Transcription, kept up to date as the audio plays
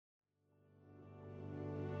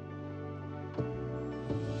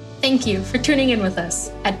Thank you for tuning in with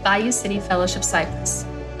us at Bayou City Fellowship Cypress,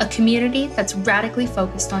 a community that's radically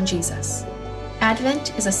focused on Jesus.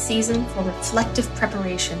 Advent is a season for reflective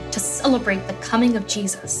preparation to celebrate the coming of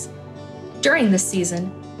Jesus. During this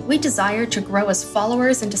season, we desire to grow as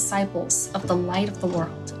followers and disciples of the light of the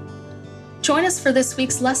world. Join us for this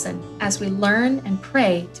week's lesson as we learn and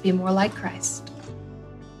pray to be more like Christ.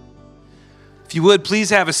 If you would,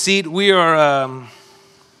 please have a seat. We are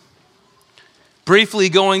briefly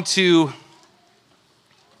going to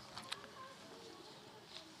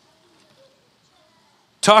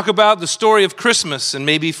talk about the story of Christmas, and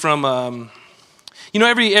maybe from,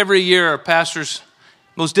 every year our pastor's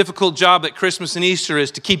most difficult job at Christmas and Easter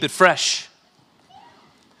is to keep it fresh.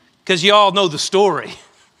 Because you all know the story.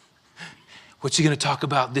 What's he going to talk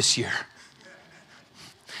about this year?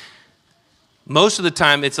 Most of the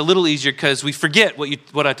time, it's a little easier because we forget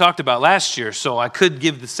what I talked about last year, so I could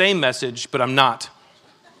give the same message, but I'm not.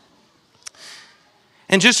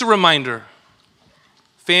 And just a reminder,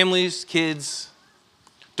 families, kids,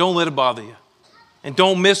 don't let it bother you. And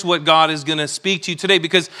don't miss what God is going to speak to you today,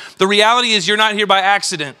 because the reality is you're not here by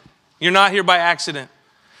accident. You're not here by accident.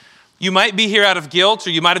 You might be here out of guilt,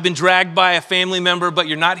 or you might have been dragged by a family member, but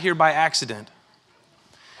you're not here by accident.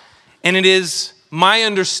 And it is my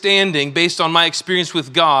understanding, based on my experience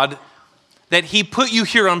with God, that He put you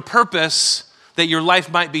here on purpose that your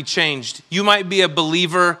life might be changed. You might be a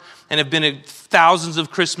believer and have been at thousands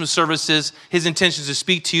of Christmas services. His intention is to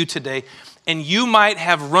speak to you today. And you might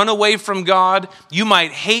have run away from God. You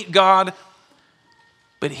might hate God.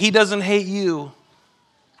 But He doesn't hate you.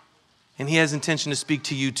 And He has intention to speak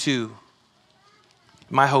to you too.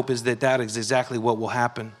 My hope is that is exactly what will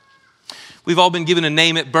happen. We've all been given a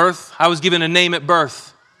name at birth. I was given a name at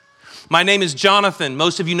birth. My name is Jonathan.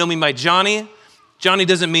 Most of you know me by Johnny. Johnny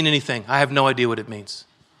doesn't mean anything. I have no idea what it means.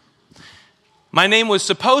 My name was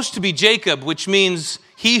supposed to be Jacob, which means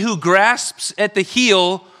he who grasps at the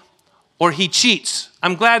heel or he cheats.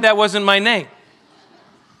 I'm glad that wasn't my name.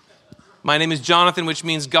 My name is Jonathan, which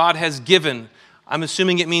means God has given. I'm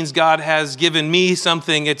assuming it means God has given me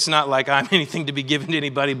something. It's not like I'm anything to be given to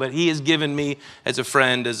anybody, but He has given me as a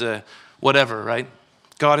friend, as a whatever, right?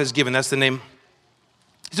 God has given. That's the name.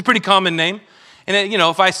 It's a pretty common name. And,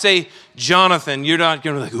 if I say Jonathan, you're not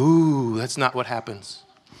going to be like, ooh, that's not what happens.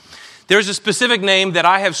 There's a specific name that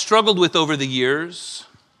I have struggled with over the years.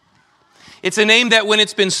 It's a name that when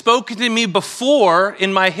it's been spoken to me before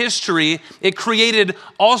in my history, it created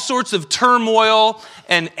all sorts of turmoil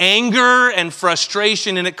and anger and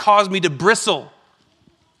frustration, and it caused me to bristle.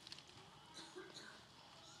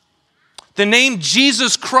 The name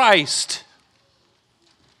Jesus Christ.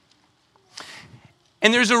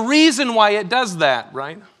 And there's a reason why it does that,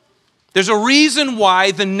 right? There's a reason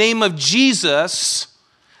why the name of Jesus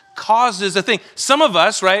causes a thing. Some of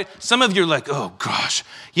us, right? Some of you are like, oh gosh,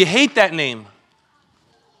 you hate that name.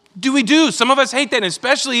 We do. Some of us hate that,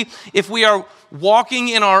 especially if we are walking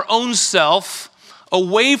in our own self,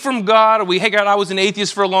 away from God, or hey God, I was an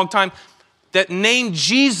atheist for a long time. That name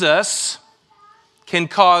Jesus can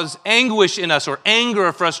cause anguish in us, or anger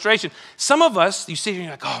or frustration. Some of us, you sit here and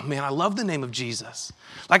you're like, oh man, I love the name of Jesus.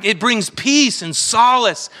 Like it brings peace and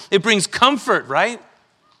solace. It brings comfort, right?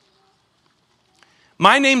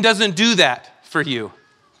 My name doesn't do that for you,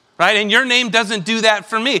 right? And your name doesn't do that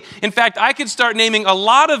for me. In fact, I could start naming a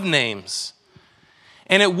lot of names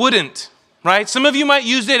and it wouldn't, right? Some of you might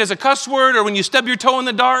use it as a cuss word or when you stub your toe in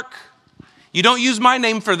the dark. You don't use my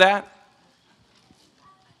name for that.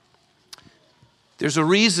 There's a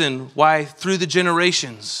reason why through the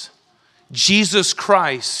generations, Jesus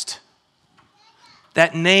Christ,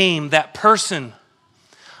 that name, that person,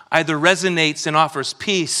 either resonates and offers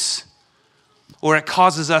peace, or it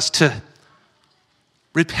causes us to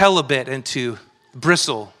repel a bit and to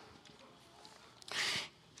bristle.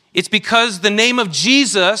 It's because the name of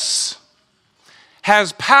Jesus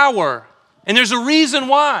has power, and there's a reason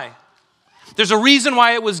why. There's a reason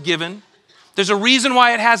why it was given. There's a reason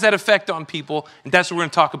why it has that effect on people, and that's what we're going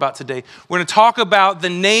to talk about today. We're going to talk about the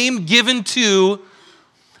name given to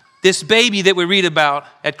this baby that we read about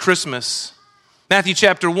at Christmas. Matthew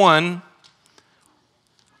chapter 1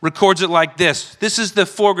 records it like this. This is the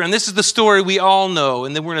foreground. This is the story we all know,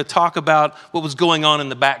 and then we're going to talk about what was going on in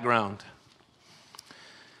the background.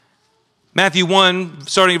 Matthew 1,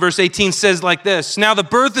 starting at verse 18, says like this. Now the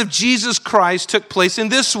birth of Jesus Christ took place in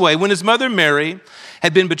this way. When his mother Mary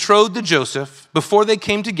had been betrothed to Joseph, before they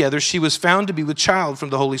came together, she was found to be with child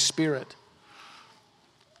from the Holy Spirit.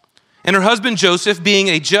 And her husband Joseph, being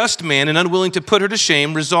a just man and unwilling to put her to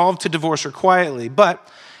shame, resolved to divorce her quietly. But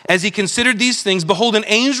as he considered these things, behold, an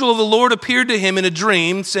angel of the Lord appeared to him in a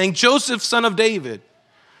dream, saying, Joseph, son of David,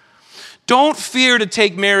 Don't fear to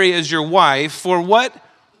take Mary as your wife, for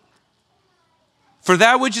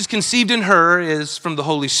that which is conceived in her is from the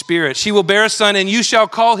Holy Spirit. She will bear a son, and you shall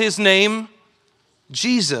call his name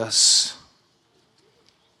Jesus.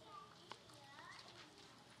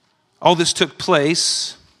 All this took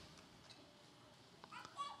place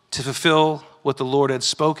to fulfill what the Lord had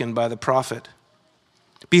spoken by the prophet.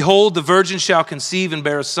 Behold, the virgin shall conceive and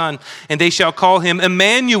bear a son, and they shall call him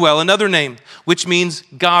Emmanuel, another name, which means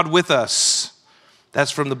God with us.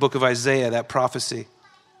 That's from the book of Isaiah, that prophecy.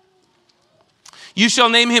 You shall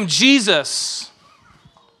name him Jesus.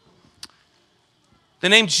 The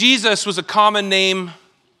name Jesus was a common name,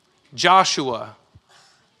 Joshua.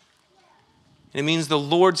 It means the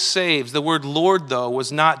Lord saves. The word Lord, though,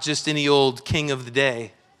 was not just any old king of the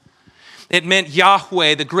day. It meant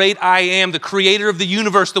Yahweh, the great I am, the creator of the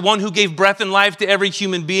universe, the one who gave breath and life to every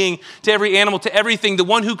human being, to every animal, to everything, the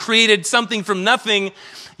one who created something from nothing.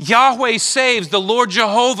 Yahweh saves. The Lord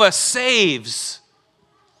Jehovah saves.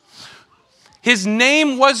 His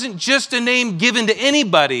name wasn't just a name given to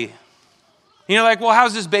anybody. You're like, well,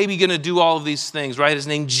 how's this baby going to do all of these things, right? His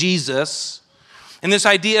name, Jesus. And this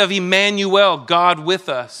idea of Emmanuel, God with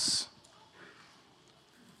us.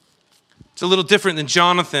 It's a little different than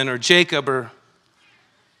Jonathan or Jacob or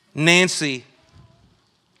Nancy.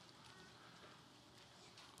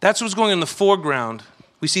 That's what's going on in the foreground.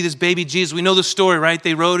 We see this baby Jesus. We know the story, right?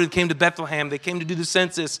 They rode and came to Bethlehem. They came to do the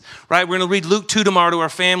census, right? We're going to read Luke 2 tomorrow to our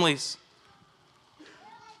families.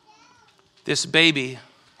 This baby.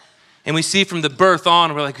 And we see from the birth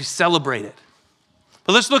on, we celebrate it.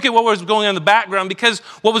 But let's look at what was going on in the background, because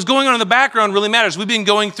what was going on in the background really matters. We've been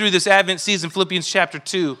going through this Advent season, Philippians chapter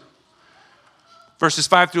 2, verses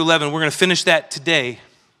 5 through 11. We're going to finish that today.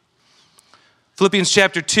 Philippians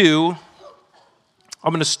chapter 2,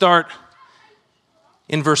 I'm going to start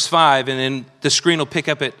in verse 5, and then the screen will pick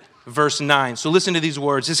up at verse 9. So listen to these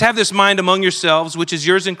words. It says, have this mind among yourselves, which is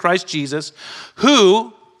yours in Christ Jesus,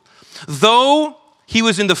 who, though he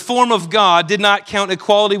was in the form of God, did not count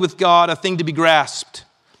equality with God a thing to be grasped.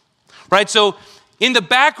 Right? So in the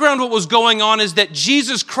background, what was going on is that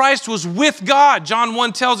Jesus Christ was with God. John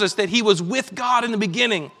 1 tells us that he was with God in the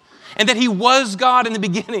beginning, and that he was God in the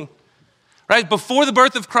beginning. Right? Before the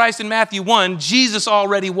birth of Christ in Matthew 1, Jesus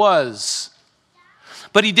already was.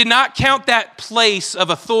 But he did not count that place of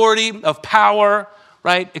authority, of power,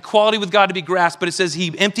 right? Equality with God to be grasped. But it says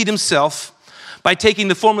he emptied himself by taking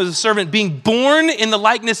the form of a servant, being born in the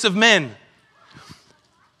likeness of men.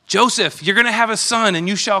 Joseph, you're going to have a son, and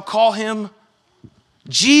you shall call him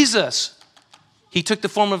Jesus. He took the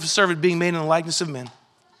form of a servant, being made in the likeness of men.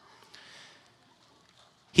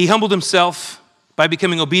 He humbled himself by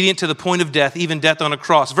becoming obedient to the point of death, even death on a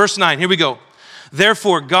cross. Verse 9, here we go.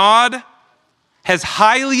 Therefore, God has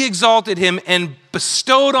highly exalted him and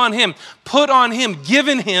bestowed on him, put on him,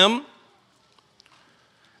 given him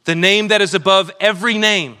the name that is above every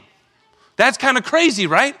name. That's kind of crazy,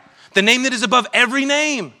 right? The name that is above every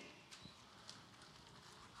name.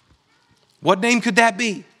 What name could that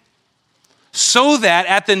be? So that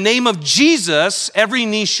at the name of Jesus, every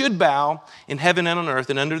knee should bow in heaven and on earth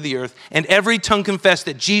and under the earth, and every tongue confess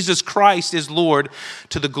that Jesus Christ is Lord,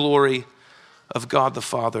 to the glory of God the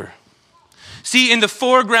Father. See, in the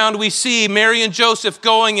foreground, we see Mary and Joseph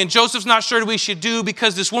going, and Joseph's not sure what we should do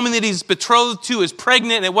because this woman that he's betrothed to is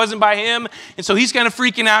pregnant and it wasn't by him. And so he's kind of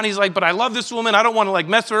freaking out. And he's like, but I love this woman. I don't want to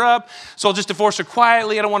mess her up. So I'll just divorce her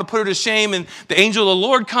quietly. I don't want to put her to shame. And the angel of the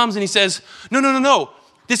Lord comes and he says, no.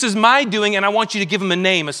 This is my doing, and I want you to give him a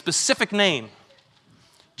name, a specific name.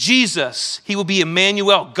 Jesus. He will be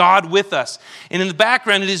Emmanuel, God with us. And in the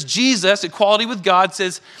background, it is Jesus, equality with God,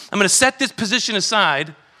 says, I'm going to set this position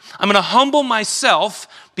aside. I'm going to humble myself,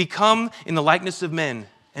 become in the likeness of men,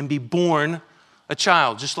 and be born a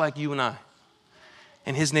child, just like you and I.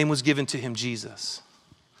 And his name was given to him, Jesus.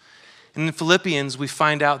 And in Philippians, we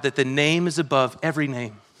find out that the name is above every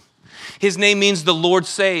name. His name means the Lord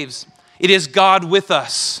saves. It is God with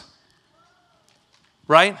us,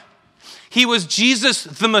 right? He was Jesus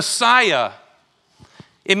the Messiah.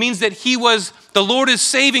 It means that the Lord is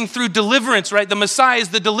saving through deliverance, right? The Messiah is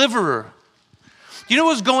the deliverer. You know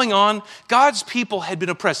what was going on? God's people had been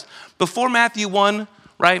oppressed. Before Matthew 1,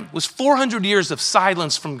 right, was 400 years of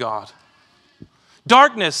silence from God.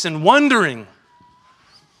 Darkness and wondering,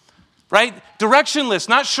 right? Directionless,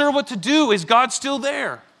 not sure what to do. Is God still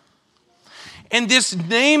there? And this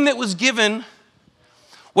name that was given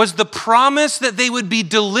was the promise that they would be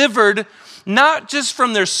delivered not just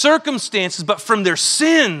from their circumstances, but from their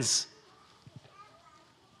sins.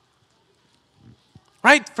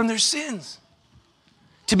 Right? From their sins.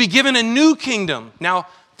 To be given a new kingdom. Now,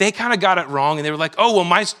 they kind of got it wrong. And they were like, oh, well,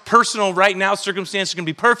 my personal right now circumstance is going to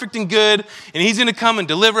be perfect and good. And he's going to come and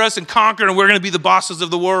deliver us and conquer. And we're going to be the bosses of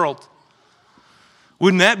the world.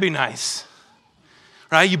 Wouldn't that be nice?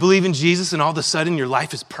 Right? You believe in Jesus and all of a sudden your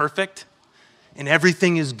life is perfect. And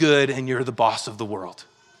everything is good and you're the boss of the world.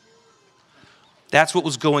 That's what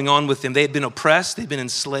was going on with them. They had been oppressed. They'd been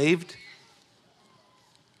enslaved.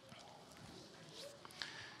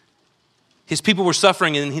 His people were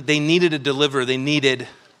suffering and they needed a deliverer. They needed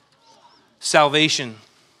salvation.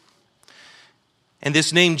 And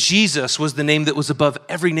this name Jesus was the name that was above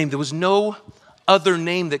every name. There was no other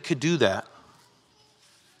name that could do that.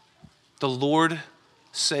 The Lord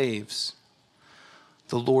saves.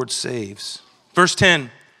 The Lord saves. Verse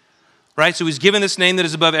 10, right? So he's given this name that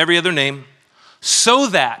is above every other name so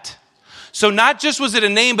not just was it a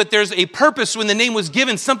name, but there's a purpose when the name was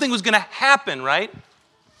given. Something was going to happen, right?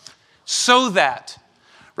 So that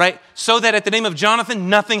at the name of Jonathan,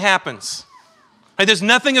 nothing happens. Right? There's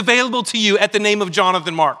nothing available to you at the name of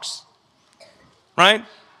Jonathan Marks, right?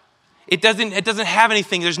 It doesn't have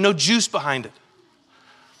anything. There's no juice behind it.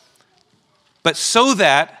 But so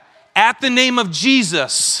that at the name of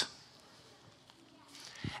Jesus,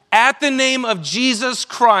 at the name of Jesus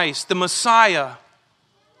Christ, the Messiah,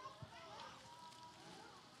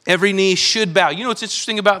 every knee should bow. You know what's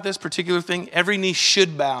interesting about this particular thing? Every knee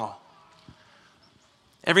should bow.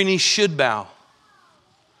 Every knee should bow.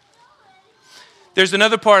 There's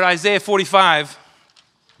another part, Isaiah 45.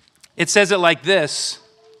 It says it like this.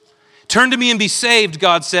 Turn to me and be saved,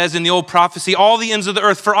 God says in the old prophecy, all the ends of the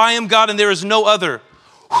earth, for I am God and there is no other.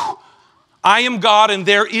 I am God and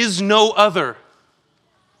there is no other.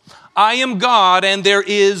 I am God and there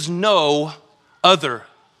is no other.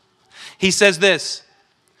 He says this,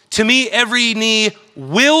 to me every knee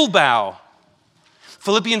will bow.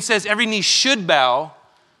 Philippians says every knee should bow.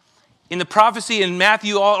 In the prophecy in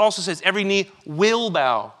Matthew, it also says every knee will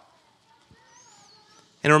bow.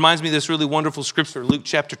 And it reminds me of this really wonderful scripture, Luke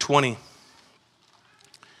chapter 20.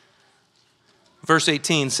 Verse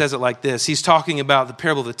 18 says it like this. He's talking about the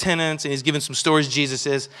parable of the tenants, and he's giving some stories, Jesus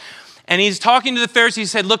is. And he's talking to the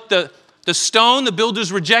Pharisees. He said, look, the stone the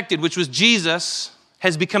builders rejected, which was Jesus,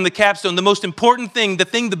 has become the capstone. The most important thing, the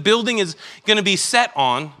thing the building is going to be set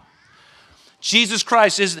on, Jesus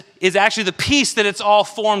Christ is actually the piece that it's all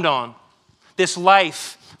formed on. This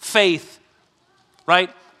life, faith,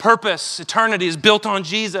 right? Purpose, eternity is built on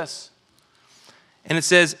Jesus. And it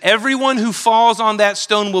says, everyone who falls on that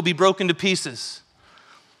stone will be broken to pieces.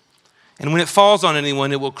 And when it falls on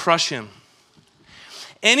anyone, it will crush him.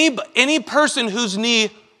 Any person whose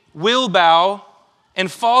knee will bow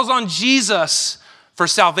and falls on Jesus for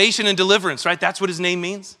salvation and deliverance, right? That's what his name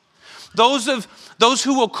means. Those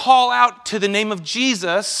who will call out to the name of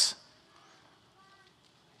Jesus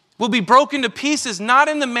will be broken to pieces, not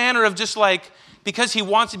in the manner of just like, because he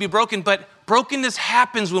wants to be broken, but brokenness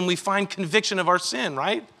happens when we find conviction of our sin,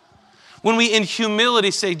 right? When we in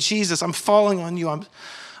humility say, Jesus, I'm falling on you,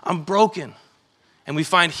 I'm broken. And we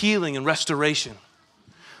find healing and restoration.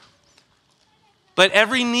 But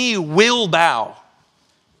every knee will bow.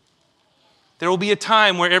 There will be a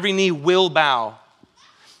time where every knee will bow.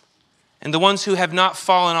 And the ones who have not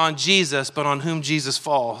fallen on Jesus, but on whom Jesus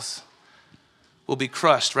falls, will be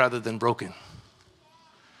crushed rather than broken.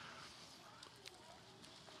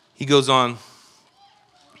 He goes on,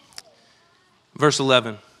 verse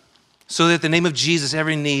 11, so that the name of Jesus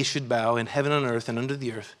every knee should bow in heaven and earth and under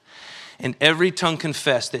the earth, and every tongue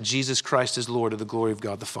confess that Jesus Christ is Lord, to the glory of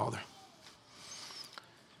God the Father.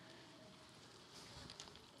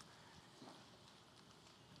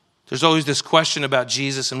 There's always this question about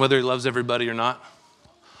Jesus and whether he loves everybody or not,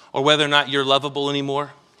 or whether or not you're lovable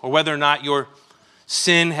anymore, or whether or not your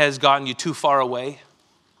sin has gotten you too far away,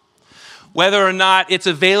 whether or not it's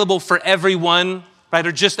available for everyone, right,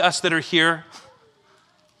 or just us that are here,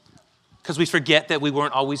 because we forget that we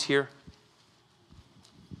weren't always here.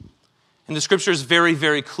 And the scripture is very,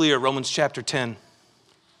 very clear. Romans chapter 10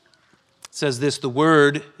 says this, the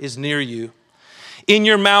word is near you, in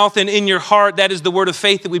your mouth and in your heart. That is the word of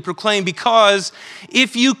faith that we proclaim, because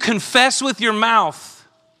if you confess with your mouth,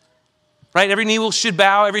 right, every knee should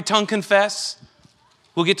bow, every tongue confess.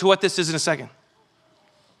 We'll get to what this is in a second.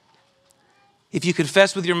 If you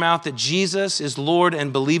confess with your mouth that Jesus is Lord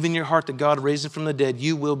and believe in your heart that God raised him from the dead,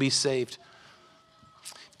 you will be saved.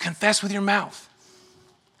 Confess with your mouth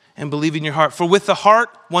and believe in your heart. For with the heart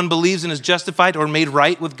one believes and is justified or made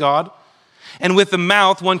right with God. And with the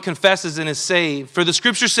mouth one confesses and is saved. For the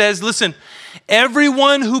scripture says, listen,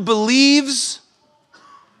 everyone who believes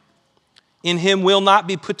in him will not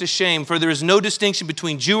be put to shame. For there is no distinction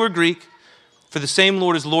between Jew or Greek, for the same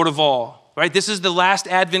Lord is Lord of all, right? This is the last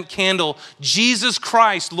Advent candle. Jesus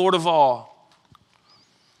Christ, Lord of all.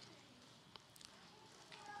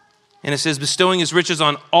 And it says, bestowing his riches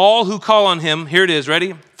on all who call on him. Here it is,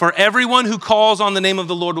 ready? For everyone who calls on the name of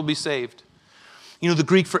the Lord will be saved. You know, the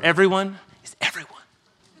Greek for everyone is everyone.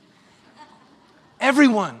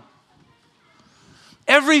 Everyone.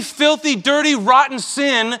 Every filthy, dirty, rotten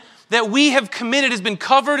sin that we have committed has been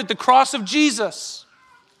covered at the cross of Jesus.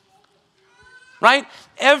 Right?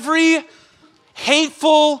 Every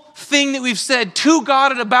hateful thing that we've said to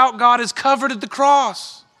God and about God is covered at the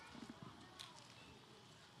cross.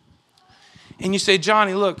 And you say,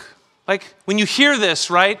 Johnny, look, like when you hear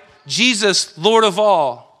this, right? Jesus, Lord of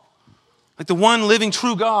all, like the one living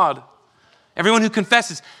true God. Everyone who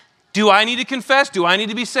confesses. Do I need to confess? Do I need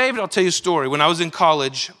to be saved? I'll tell you a story. When I was in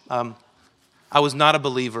college, I was not a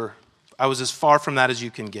believer. I was as far from that as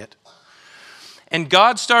you can get. And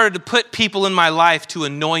God started to put people in my life to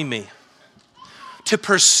annoy me, to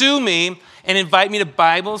pursue me and invite me to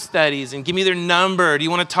Bible studies and give me their number. Do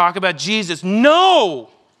you want to talk about Jesus? No!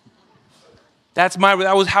 That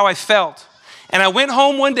was how I felt. And I went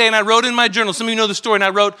home one day and I wrote in my journal, some of you know the story, and I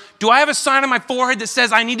wrote, do I have a sign on my forehead that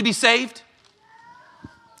says I need to be saved?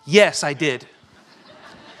 Yes, I did.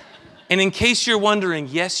 And in case you're wondering,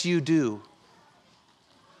 yes, you do.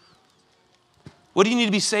 What do you need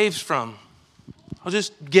to be saved from? I'll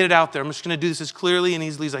just get it out there. I'm just going to do this as clearly and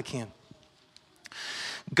easily as I can.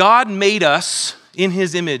 God made us in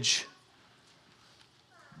his image.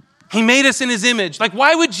 He made us in his image. Like,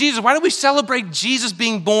 why do we celebrate Jesus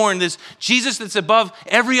being born, this Jesus that's above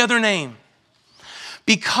every other name?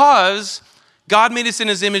 Because God made us in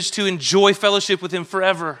his image to enjoy fellowship with him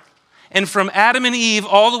forever. And from Adam and Eve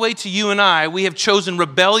all the way to you and I, we have chosen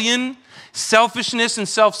rebellion, selfishness, and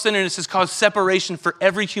self-centeredness has caused separation for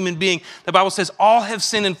every human being. The Bible says all have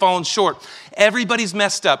sinned and fallen short. Everybody's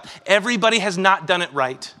messed up. Everybody has not done it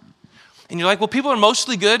right. And you're like, well, people are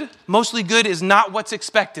mostly good. Mostly good is not what's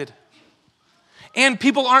expected. And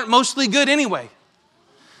people aren't mostly good anyway.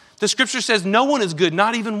 The scripture says no one is good,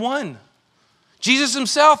 not even one. Jesus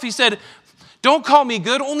himself, he said, don't call me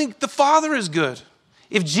good, only the Father is good.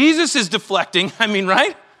 If Jesus is deflecting,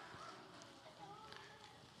 right?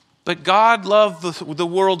 But God loved the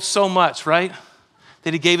world so much, right?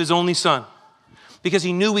 That he gave his only son. Because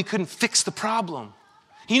he knew we couldn't fix the problem.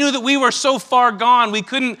 He knew that we were so far gone, we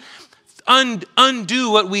couldn't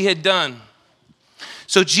undo what we had done.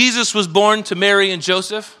 So Jesus was born to Mary and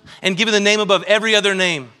Joseph and given the name above every other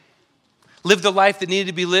name. Lived the life that needed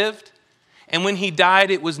to be lived. And when he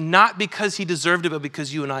died, it was not because he deserved it, but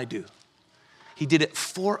because you and I do. He did it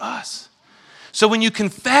for us. So when you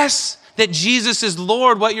confess that Jesus is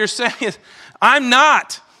Lord, what you're saying is, I'm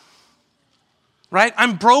not. Right?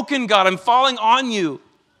 I'm broken, God. I'm falling on you.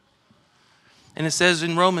 And it says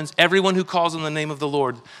in Romans, everyone who calls on the name of the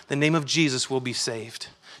Lord, the name of Jesus will be saved.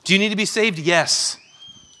 Do you need to be saved? Yes.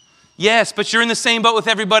 Yes, but you're in the same boat with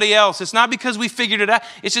everybody else. It's not because we figured it out.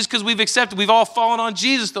 It's just because we've accepted. We've all fallen on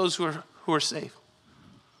Jesus, those who are saved.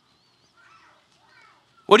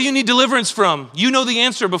 What do you need deliverance from? You know the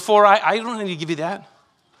answer before I don't need to give you that.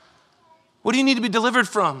 What do you need to be delivered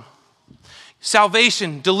from?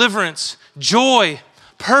 Salvation, deliverance, joy,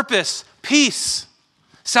 purpose, peace.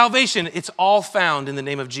 Salvation, it's all found in the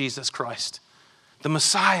name of Jesus Christ, the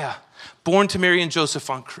Messiah, born to Mary and Joseph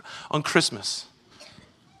on Christmas.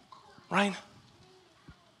 Right?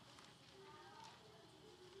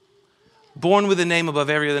 Born with a name above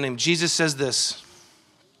every other name. Jesus says this.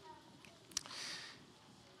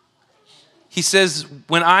 He says,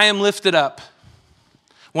 when I am lifted up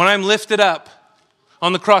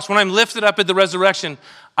on the cross, when I'm lifted up at the resurrection,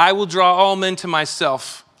 I will draw all men to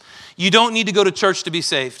myself. You don't need to go to church to be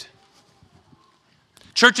saved.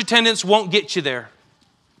 Church attendance won't get you there.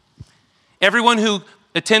 Everyone who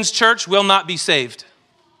attends church will not be saved.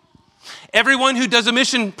 Everyone who does a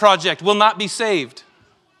mission project will not be saved.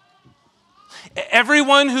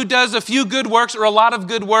 Everyone who does a few good works or a lot of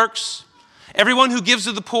good works, everyone who gives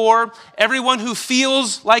to the poor, everyone who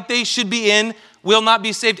feels like they should be in will not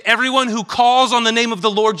be saved. Everyone who calls on the name of the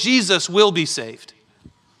Lord Jesus will be saved.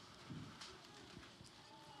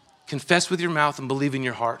 Confess with your mouth and believe in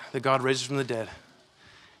your heart that God raises from the dead.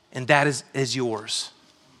 And that is yours.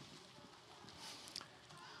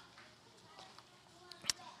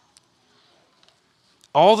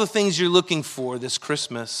 All the things you're looking for this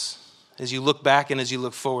Christmas, as you look back and as you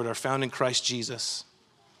look forward, are found in Christ Jesus.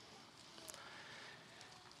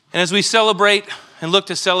 And as we celebrate and look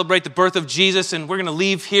to celebrate the birth of Jesus, and we're going to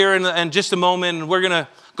leave here in just a moment, and we're going to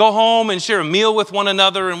go home and share a meal with one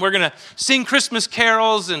another, and we're going to sing Christmas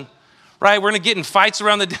carols, and right, we're going to get in fights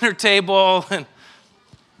around the dinner table, and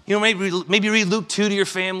Maybe read Luke 2 to your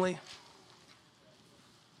family.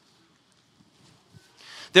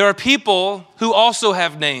 There are people who also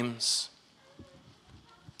have names,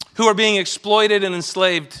 who are being exploited and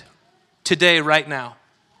enslaved today, right now,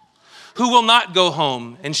 who will not go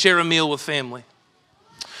home and share a meal with family,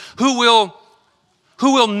 who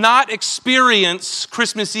will not experience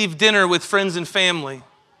Christmas Eve dinner with friends and family,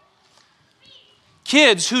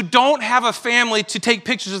 kids who don't have a family to take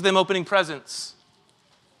pictures of them opening presents.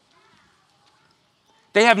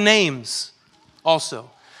 They have names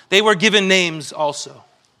also. They were given names also.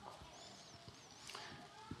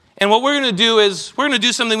 And what we're going to do is we're going to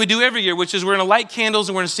do something we do every year, which is we're going to light candles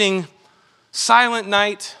and we're going to sing Silent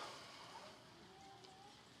Night.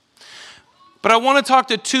 But I want to talk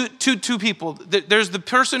to two people. There's the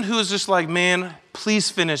person who is just like, man,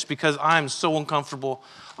 please finish because I'm so uncomfortable.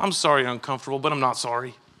 I'm sorry I'm uncomfortable, but I'm not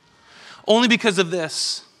sorry. Only because of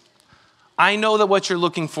this. I know that what you're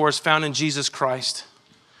looking for is found in Jesus Christ.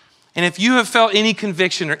 And if you have felt any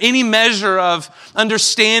conviction or any measure of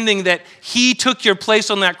understanding that he took your place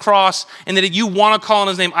on that cross and that you want to call on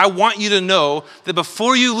his name, I want you to know that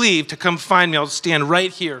before you leave to come find me, I'll stand right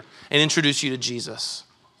here and introduce you to Jesus.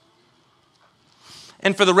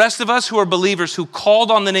 And for the rest of us who are believers, who called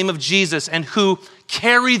on the name of Jesus and who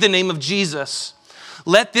carry the name of Jesus,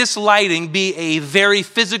 let this lighting be a very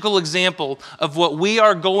physical example of what we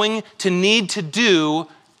are going to need to do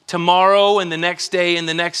tomorrow and the next day and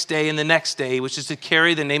the next day and the next day, which is to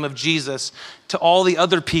carry the name of Jesus to all the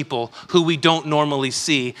other people who we don't normally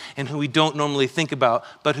see and who we don't normally think about,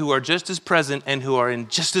 but who are just as present and who are in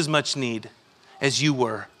just as much need as you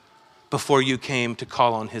were before you came to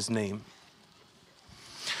call on his name.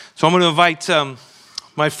 So I'm going to invite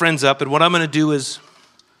my friends up, and what I'm going to do is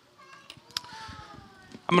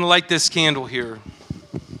I'm going to light this candle here.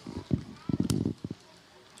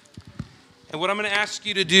 And what I'm going to ask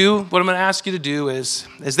you to do is,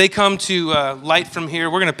 as they come to light from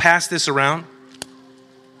here, we're going to pass this around.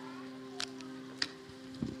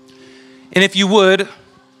 And if you would,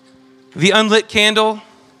 the unlit candle,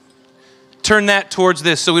 turn that towards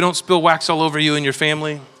this so we don't spill wax all over you and your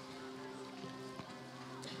family.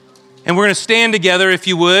 And we're going to stand together, if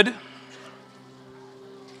you would.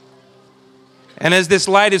 And as this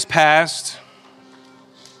light is passed,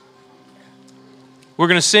 we're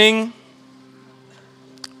going to sing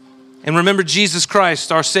and remember Jesus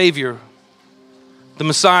Christ, our Savior, the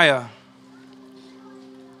Messiah,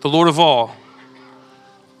 the Lord of all,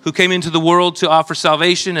 who came into the world to offer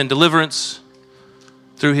salvation and deliverance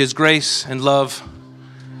through his grace and love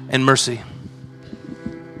and mercy.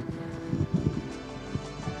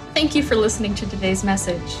 Thank you for listening to today's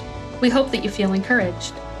message. We hope that you feel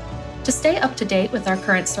encouraged. To stay up to date with our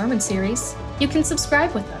current sermon series, you can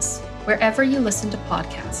subscribe with us wherever you listen to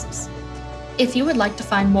podcasts. If you would like to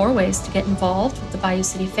find more ways to get involved with the Bayou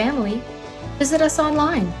City family, visit us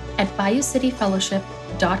online at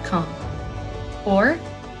BayouCityFellowship.com or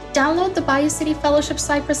download the Bayou City Fellowship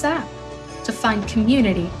Cypress app to find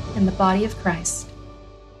community in the body of Christ.